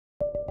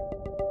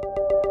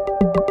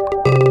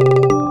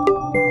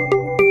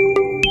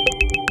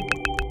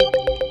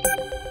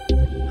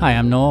Hi,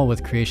 I'm Noel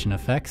with Creation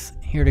Effects,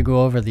 here to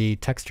go over the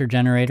texture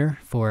generator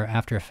for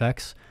After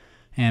Effects.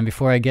 And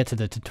before I get to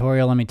the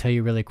tutorial, let me tell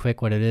you really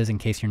quick what it is in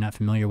case you're not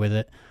familiar with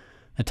it.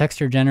 The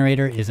texture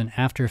generator is an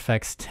After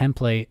Effects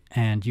template,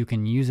 and you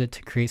can use it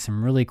to create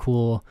some really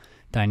cool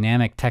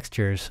dynamic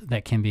textures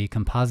that can be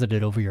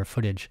composited over your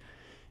footage.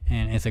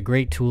 And it's a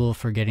great tool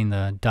for getting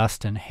the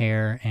dust and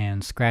hair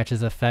and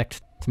scratches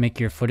effect to make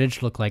your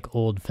footage look like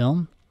old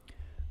film.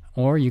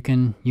 Or you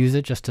can use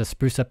it just to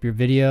spruce up your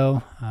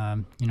video,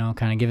 kind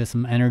of give it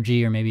some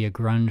energy or maybe a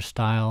grunge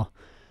style.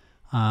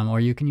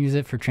 Or you can use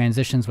it for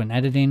transitions when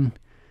editing.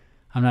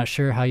 I'm not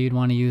sure how you'd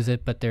want to use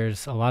it, but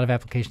there's a lot of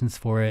applications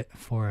for it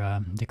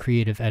for the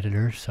creative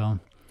editor. So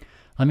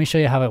let me show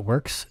you how it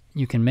works.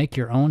 You can make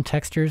your own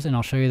textures, and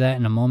I'll show you that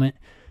in a moment.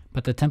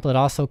 But the template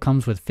also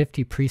comes with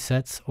 50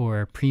 presets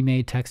or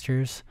pre-made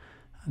textures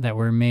that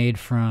were made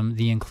from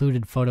the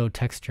included photo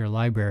texture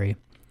library.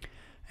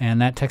 And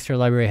that texture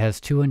library has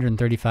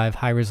 235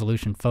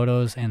 high-resolution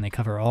photos, and they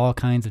cover all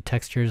kinds of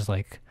textures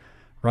like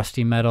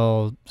rusty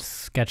metal,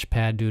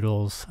 sketchpad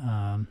doodles,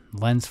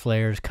 lens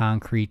flares,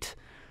 concrete,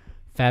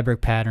 fabric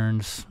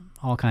patterns,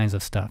 all kinds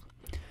of stuff.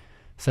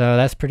 So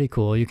that's pretty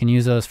cool. You can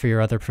use those for your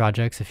other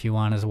projects if you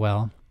want as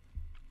well.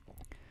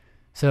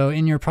 So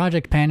in your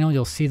project panel,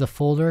 you'll see the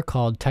folder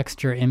called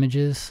Texture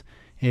Images.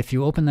 If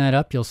you open that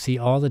up, you'll see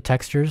all the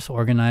textures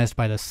organized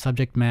by the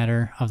subject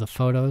matter of the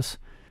photos.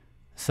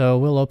 So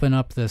we'll open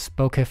up this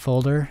bokeh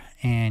folder,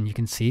 and you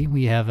can see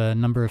we have a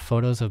number of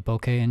photos of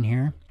bokeh in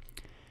here,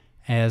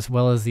 as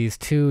well as these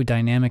two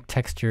dynamic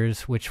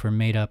textures which were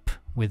made up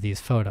with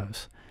these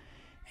photos.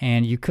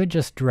 And you could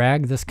just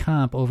drag this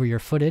comp over your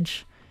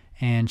footage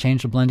and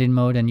change the blending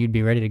mode and you'd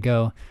be ready to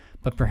go.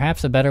 But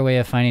perhaps a better way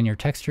of finding your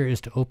texture is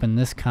to open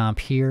this comp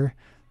here.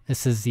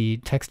 This is the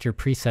texture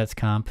presets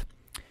comp.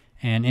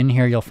 And in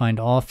here you'll find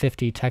all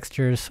 50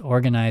 textures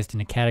organized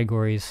into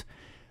categories.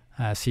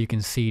 So you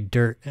can see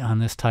dirt on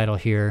this title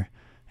here,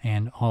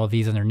 and all of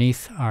these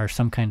underneath are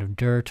some kind of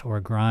dirt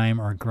or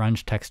grime or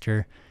grunge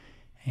texture.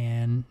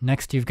 And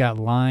next you've got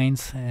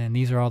lines, and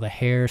these are all the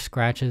hair,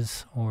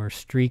 scratches, or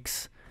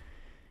streaks.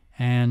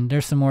 And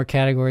there's some more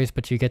categories,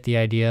 but you get the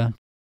idea.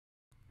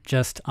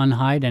 Just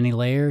unhide any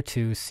layer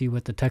to see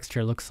what the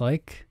texture looks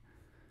like.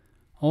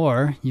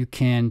 Or you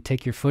can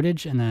take your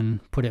footage and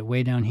then put it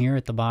way down here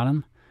at the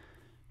bottom,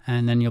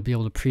 and then you'll be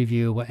able to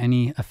preview what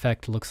any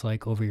effect looks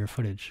like over your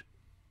footage.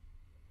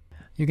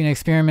 You can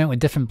experiment with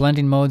different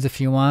blending modes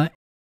if you want,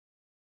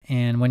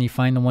 and when you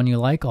find the one you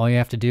like, all you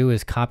have to do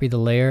is copy the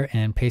layer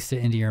and paste it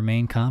into your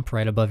main comp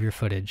right above your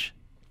footage.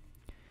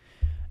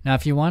 Now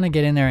if you want to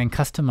get in there and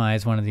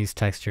customize one of these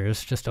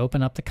textures, just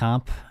open up the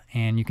comp,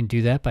 and you can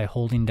do that by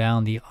holding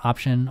down the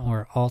Option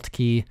or Alt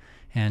key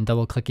and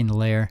double clicking the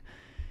layer.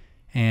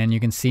 And you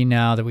can see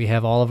now that we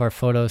have all of our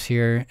photos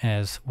here,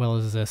 as well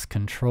as this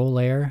control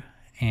layer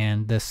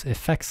and this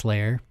effects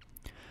layer.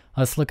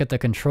 Let's look at the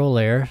control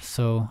layer.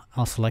 So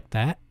I'll select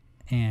that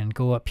and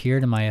go up here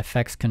to my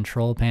effects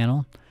control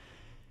panel,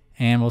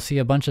 and we'll see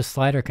a bunch of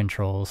slider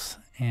controls.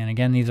 And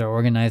again, these are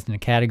organized into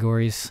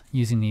categories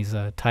using these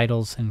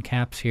titles and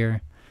caps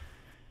here.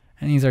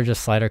 And these are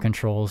just slider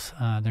controls.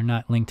 They're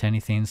not linked to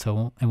anything,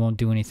 so it won't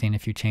do anything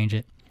if you change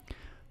it.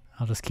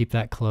 I'll just keep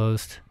that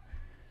closed.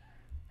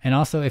 And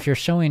also, if you're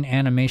showing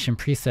animation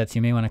presets,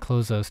 you may want to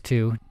close those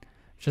too.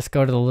 Just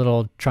go to the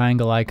little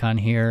triangle icon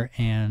here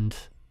and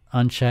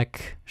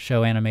uncheck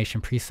Show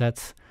Animation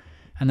Presets,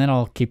 and then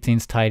I'll keep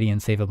things tidy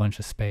and save a bunch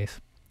of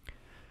space.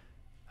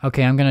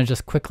 Okay, I'm going to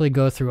just quickly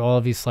go through all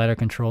of these slider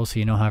controls so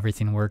you know how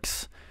everything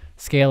works.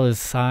 Scale is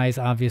size,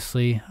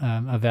 obviously.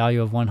 A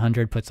value of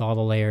 100 puts all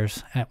the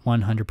layers at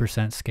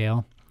 100%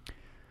 scale.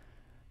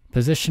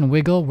 Position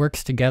wiggle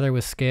works together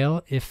with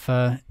scale. If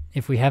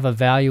we have a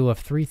value of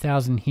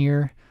 3000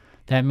 here,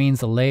 that means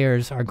the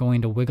layers are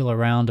going to wiggle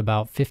around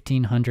about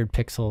 1500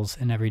 pixels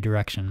in every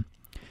direction.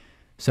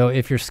 So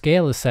if your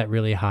scale is set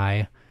really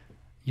high,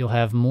 you'll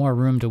have more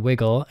room to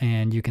wiggle,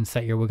 and you can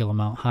set your wiggle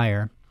amount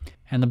higher.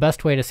 And the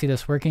best way to see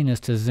this working is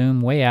to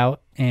zoom way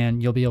out,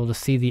 and you'll be able to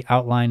see the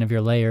outline of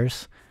your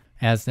layers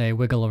as they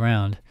wiggle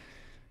around.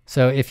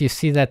 So if you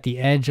see that the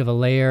edge of a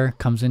layer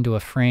comes into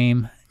a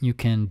frame, you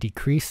can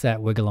decrease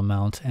that wiggle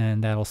amount,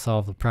 and that'll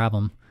solve the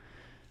problem.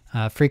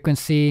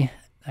 Frequency,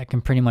 that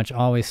can pretty much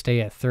always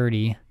stay at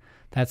 30.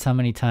 That's how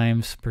many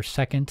times per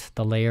second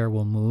the layer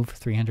will move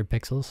 300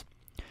 pixels.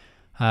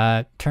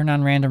 Turn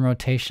on random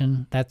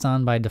rotation. That's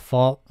on by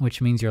default, which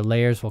means your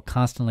layers will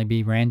constantly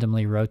be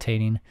randomly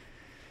rotating.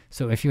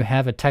 So if you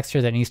have a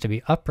texture that needs to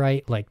be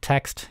upright, like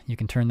text, you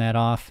can turn that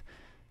off.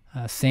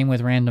 Same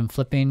with random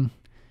flipping.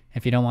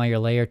 If you don't want your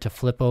layer to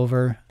flip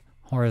over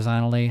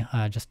horizontally,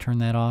 just turn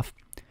that off.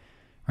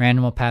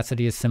 Random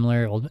opacity is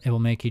similar. It will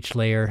make each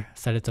layer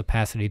set its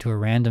opacity to a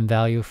random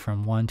value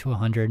from 1 to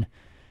 100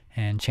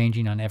 and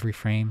changing on every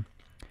frame.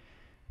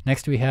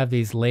 Next we have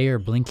these layer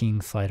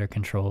blinking slider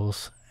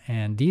controls,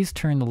 and these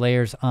turn the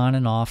layers on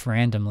and off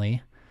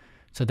randomly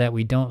so that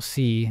we don't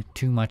see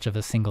too much of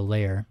a single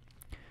layer.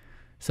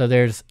 So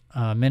there's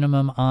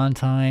minimum on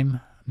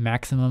time,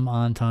 maximum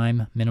on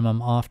time,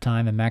 minimum off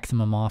time, and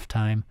maximum off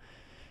time.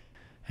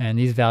 And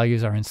these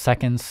values are in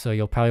seconds, so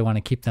you'll probably want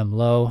to keep them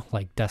low,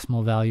 like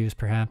decimal values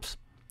perhaps.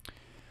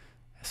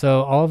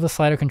 So all of the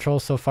slider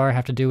controls so far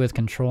have to do with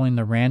controlling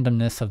the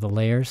randomness of the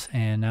layers,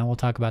 and now we'll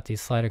talk about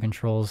these slider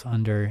controls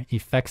under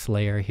Effects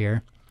layer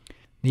here.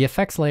 The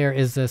Effects layer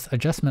is this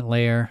adjustment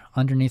layer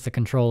underneath the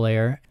control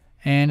layer,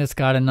 and it's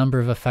got a number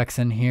of effects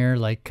in here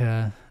like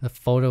the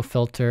photo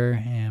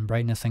filter and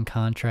brightness and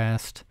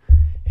contrast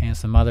and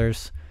some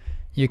others.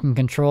 You can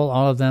control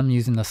all of them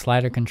using the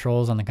slider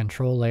controls on the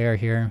control layer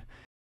here.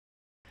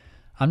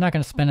 I'm not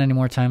going to spend any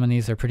more time on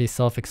these, they're pretty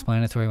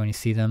self-explanatory when you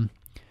see them.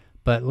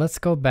 But let's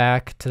go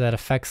back to that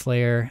effects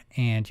layer,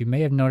 and you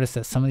may have noticed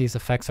that some of these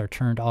effects are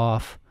turned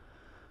off.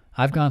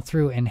 I've gone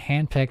through and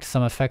handpicked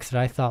some effects that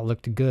I thought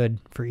looked good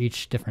for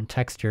each different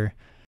texture.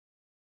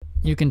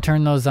 You can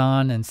turn those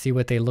on and see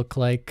what they look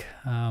like.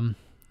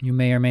 You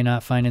may or may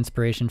not find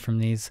inspiration from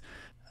these.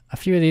 A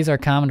few of these are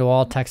common to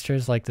all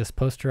textures, like this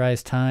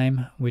posterized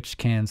time, which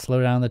can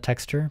slow down the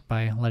texture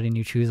by letting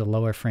you choose a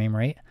lower frame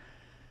rate.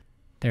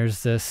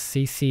 There's this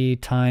CC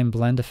time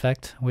blend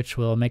effect, which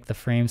will make the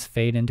frames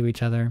fade into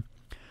each other,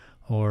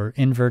 or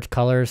invert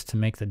colors to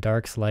make the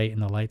darks light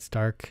and the lights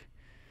dark.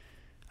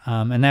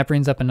 And that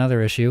brings up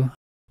another issue.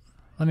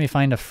 Let me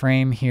find a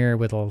frame here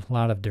with a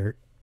lot of dirt.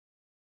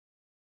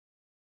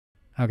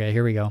 Okay,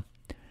 here we go.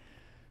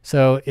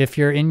 So if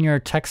you're in your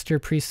texture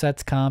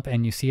presets comp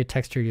and you see a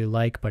texture you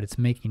like, but it's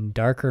making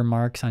darker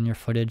marks on your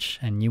footage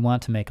and you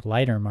want to make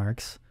lighter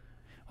marks,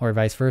 or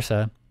vice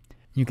versa,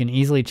 you can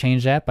easily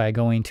change that by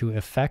going to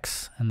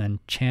Effects and then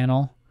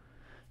Channel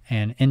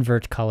and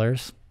Invert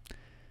Colors.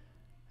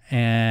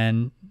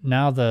 And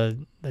now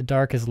the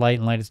dark is light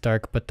and light is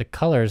dark, but the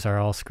colors are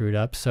all screwed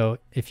up. So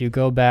if you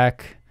go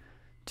back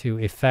to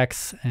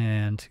Effects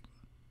and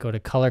go to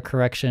Color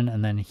Correction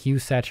and then Hue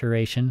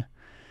Saturation,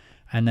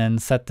 and then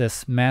set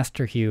this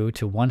master hue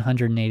to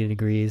 180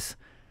 degrees,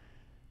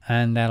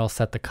 and that'll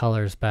set the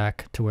colors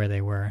back to where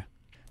they were.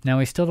 Now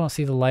we still don't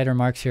see the lighter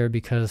marks here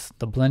because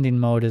the blending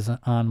mode is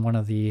on one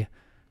of the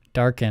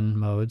darken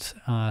modes.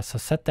 So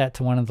set that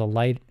to one of the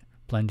light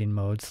blending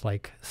modes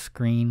like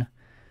screen,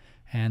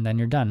 and then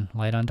you're done,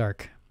 light on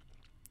dark.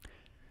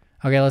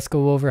 Okay, let's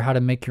go over how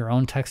to make your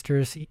own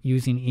textures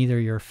using either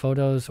your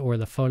photos or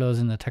the photos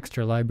in the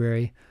texture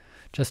library.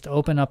 Just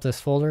open up this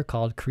folder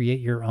called Create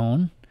Your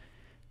Own,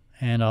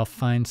 and I'll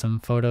find some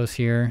photos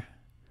here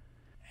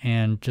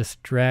and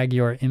just drag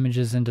your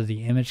images into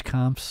the image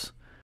comps.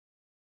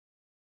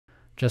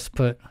 Just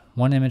put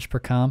one image per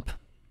comp,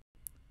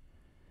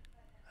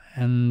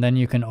 and then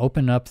you can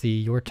open up the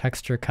Your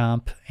Texture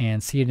comp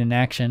and see it in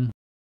action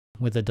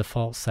with the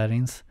default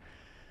settings.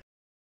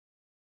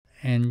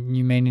 And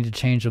you may need to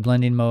change the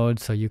blending mode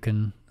so you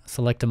can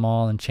select them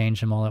all and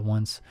change them all at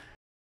once.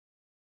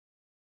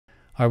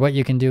 Or what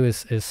you can do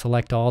is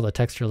select all the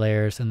texture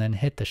layers and then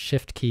hit the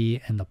Shift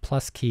key and the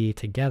plus key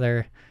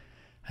together,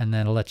 and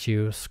then it'll let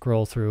you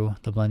scroll through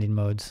the blending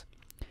modes.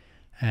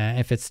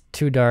 If it's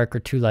too dark or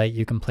too light,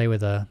 you can play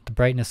with the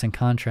brightness and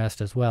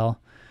contrast as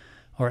well,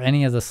 or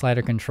any of the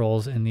slider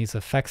controls in these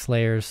effects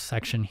layers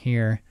section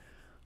here,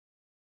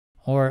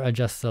 or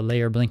adjust the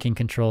layer blinking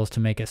controls to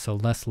make it so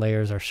less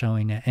layers are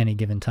showing at any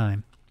given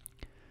time.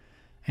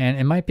 And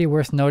it might be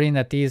worth noting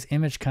that these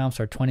image comps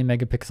are 20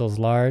 megapixels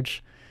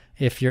large.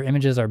 If your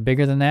images are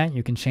bigger than that,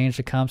 you can change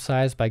the comp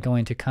size by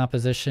going to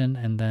Composition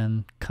and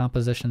then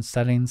Composition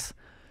Settings.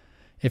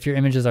 If your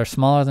images are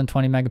smaller than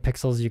 20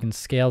 megapixels, you can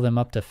scale them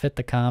up to fit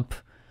the comp,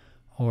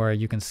 or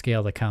you can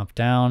scale the comp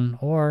down,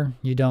 or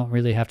you don't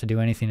really have to do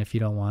anything if you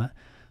don't want.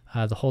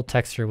 The whole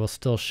texture will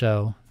still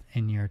show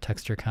in your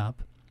texture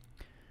comp.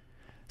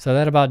 So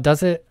that about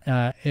does it.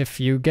 If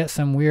you get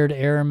some weird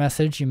error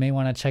message, you may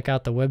want to check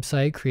out the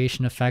website,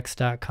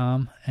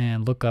 creationeffects.com,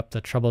 and look up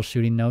the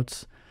troubleshooting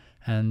notes,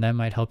 and that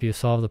might help you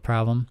solve the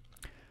problem.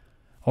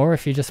 Or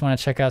if you just want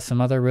to check out some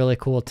other really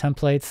cool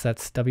templates,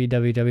 that's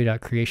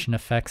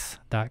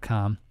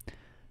www.creationeffects.com.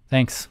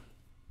 Thanks.